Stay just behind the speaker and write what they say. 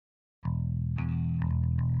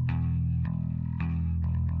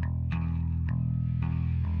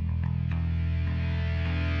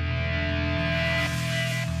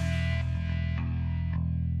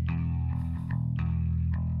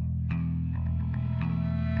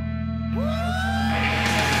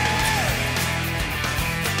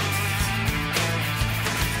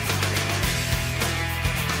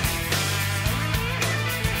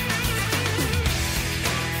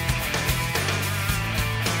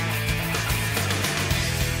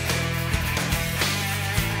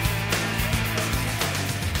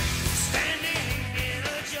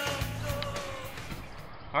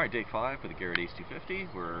Day 5 for the Garrett Ace 250.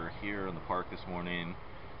 We're here in the park this morning,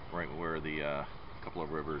 right where the couple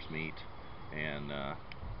of rivers meet, and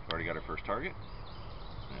we've already got our first target,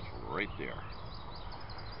 and it's right there.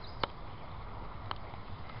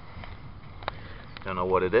 Don't know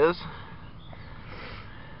what it is.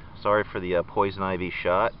 Sorry for the poison ivy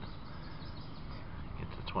shot.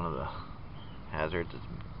 It's one of the hazards. It's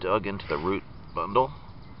dug into the root bundle.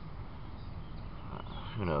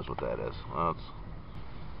 Who knows what that is? Well,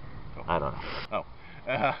 I don't know.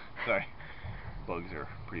 Sorry. Bugs are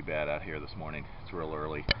pretty bad out here this morning. It's real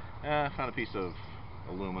early. Found a piece of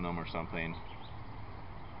aluminum or something,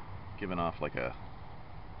 giving off like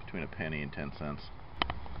between a penny and 10 cents.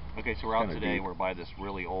 Okay, so we're out today. We're by this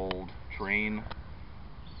really old train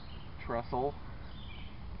trestle,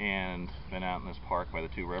 and been out in this park by the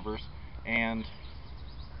two rivers, and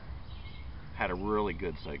had a really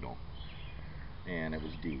good signal, and it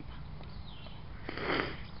was deep.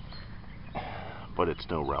 But it's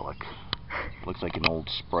no relic. Looks like an old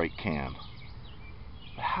Sprite can.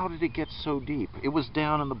 But how did it get so deep? It was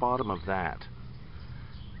down in the bottom of that.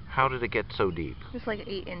 How did it get so deep? Just like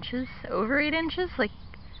 8 inches? Over 8 inches? Like,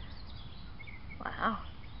 wow.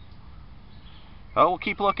 Oh, we'll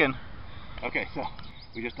keep looking. Okay, so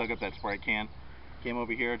we just dug up that Sprite can. Came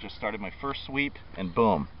over here, just started my first sweep, and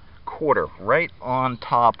boom. Quarter right on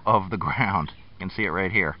top of the ground. You can see it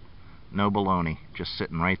right here. No baloney, just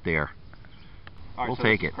sitting right there. All right, we'll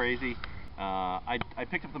take it. Crazy. I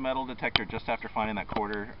picked up the metal detector just after finding that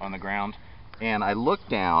quarter on the ground, and I looked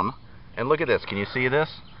down, and look at this. Can you see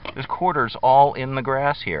this? There's quarters all in the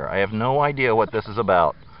grass here. I have no idea what this is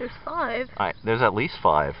about. There's 5. There's at least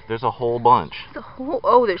 5. There's a whole bunch.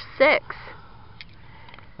 Oh, there's 6.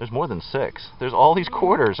 There's more than 6. There's all these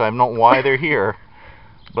quarters. I don't know why they're here,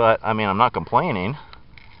 but I mean, I'm not complaining.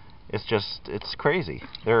 It's just, it's crazy.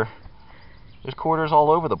 There's quarters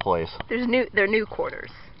all over the place. They're new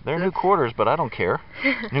quarters. They're new quarters, but I don't care.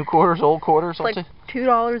 New quarters, old quarters. It's like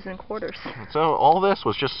 $2 in quarters. So all this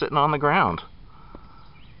was just sitting on the ground.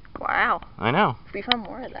 Wow. I know. If we found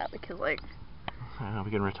more of that, we could we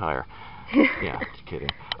can retire. Yeah, just kidding.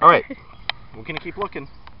 All right, we're gonna keep looking.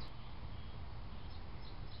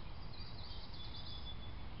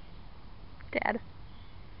 Dad.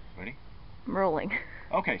 Ready? I'm rolling.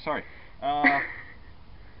 Okay, sorry.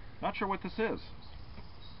 Not sure what this is.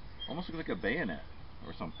 Almost looks like a bayonet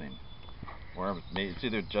or something. Or it's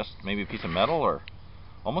either just maybe a piece of metal, or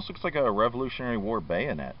almost looks like a Revolutionary War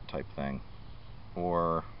bayonet type thing.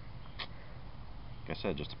 Or, like I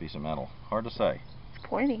said, just a piece of metal. Hard to say. It's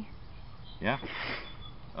pointy. Yeah.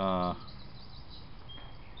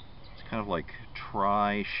 It's kind of like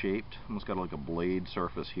tri-shaped. Almost got like a blade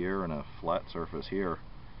surface here and a flat surface here.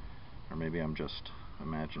 Or maybe I'm just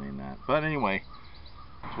imagining that. But anyway,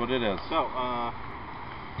 that's what it is. So,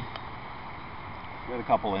 got a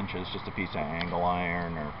couple inches, just a piece of angle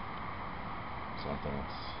iron or something.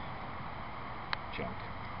 It's junk.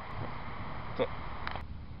 That's it.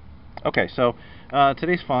 Okay, so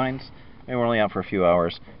today's finds, and we're only out for a few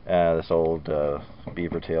hours. This old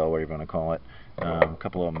beaver tail, whatever you want to call it. A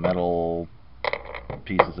couple of metal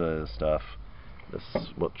pieces of stuff. This,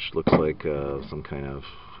 which looks like some kind of,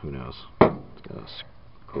 who knows, it's got a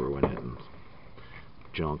screw in it and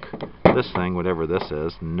junk. This thing, whatever this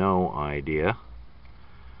is, no idea.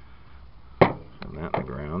 And that in the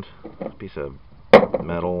ground. A piece of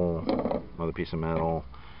metal, another piece of metal.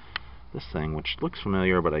 This thing, which looks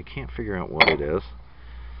familiar, but I can't figure out what it is.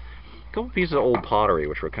 A couple pieces of old pottery,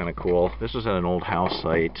 which were kind of cool. This was at an old house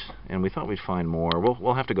site, and we thought we'd find more.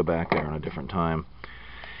 We'll have to go back there on a different time.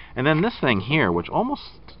 And then this thing here, which almost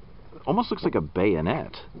looks like a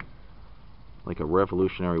bayonet, like a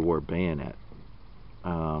Revolutionary War bayonet.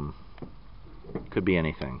 Could be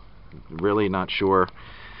anything. Really not sure.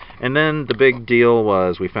 And then the big deal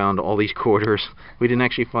was we found all these quarters. We didn't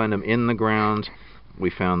actually find them in the ground. We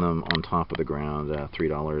found them on top of the ground,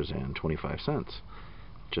 $3.25.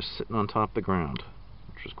 Just sitting on top of the ground,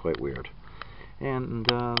 which was quite weird. And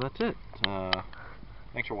that's it.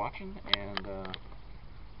 Thanks for watching, and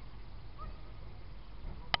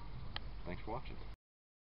thanks for watching.